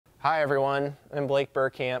Hi everyone, I'm Blake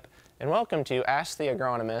Bergkamp, and welcome to Ask the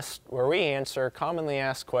Agronomist, where we answer commonly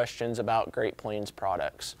asked questions about Great Plains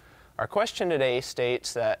products. Our question today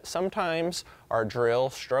states that sometimes our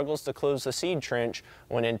drill struggles to close the seed trench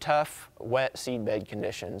when in tough, wet seedbed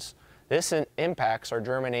conditions. This impacts our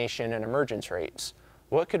germination and emergence rates.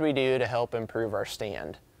 What could we do to help improve our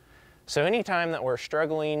stand? So anytime that we're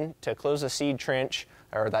struggling to close a seed trench,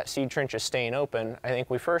 or that seed trench is staying open, I think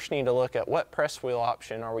we first need to look at what press wheel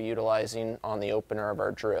option are we utilizing on the opener of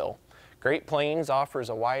our drill. Great Plains offers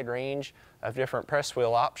a wide range of different press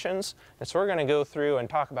wheel options, and so we're going to go through and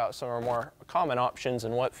talk about some of our more common options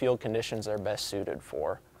and what field conditions they're best suited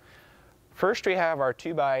for. First, we have our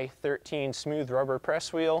 2x13 smooth rubber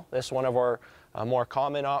press wheel. This is one of our more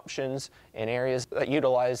common options in areas that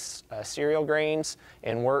utilize cereal grains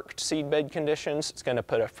and worked seedbed conditions. It's going to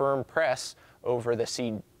put a firm press over the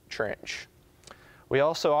seed trench. We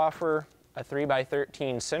also offer a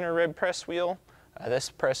 3x13 center rib press wheel. This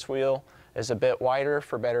press wheel is a bit wider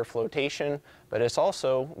for better flotation, but it's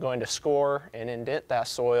also going to score and indent that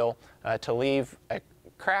soil to leave a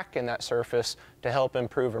crack in that surface to help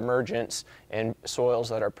improve emergence in soils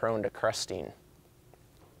that are prone to crusting.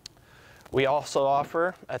 We also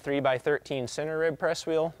offer a 3x13 center rib press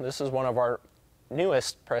wheel. This is one of our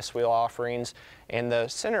newest press wheel offerings, and the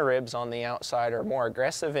center ribs on the outside are more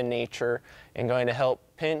aggressive in nature and going to help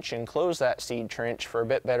pinch and close that seed trench for a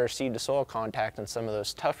bit better seed to soil contact in some of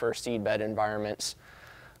those tougher seedbed environments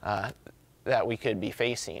that we could be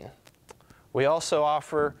facing. We also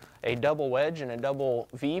offer a double wedge and a double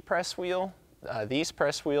V press wheel. These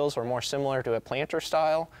press wheels are more similar to a planter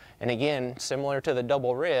style, and again, similar to the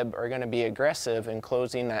double rib, are going to be aggressive in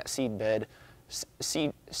closing that seed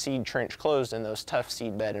trench closed in those tough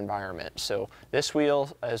seedbed environments. So this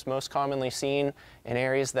wheel is most commonly seen in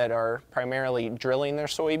areas that are primarily drilling their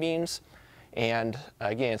soybeans, and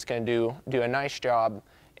again, it's going to do a nice job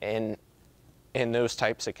in those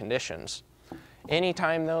types of conditions.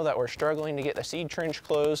 Anytime though that we're struggling to get the seed trench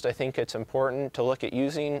closed, I think it's important to look at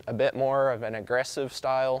using a bit more of an aggressive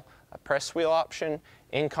style press wheel option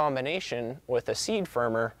in combination with a seed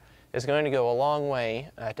firmer is going to go a long way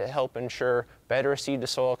to help ensure better seed to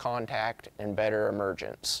soil contact and better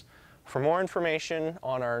emergence. For more information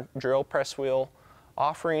on our drill press wheel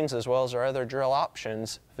offerings as well as our other drill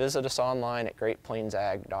options, visit us online at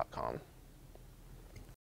greatplainsag.com.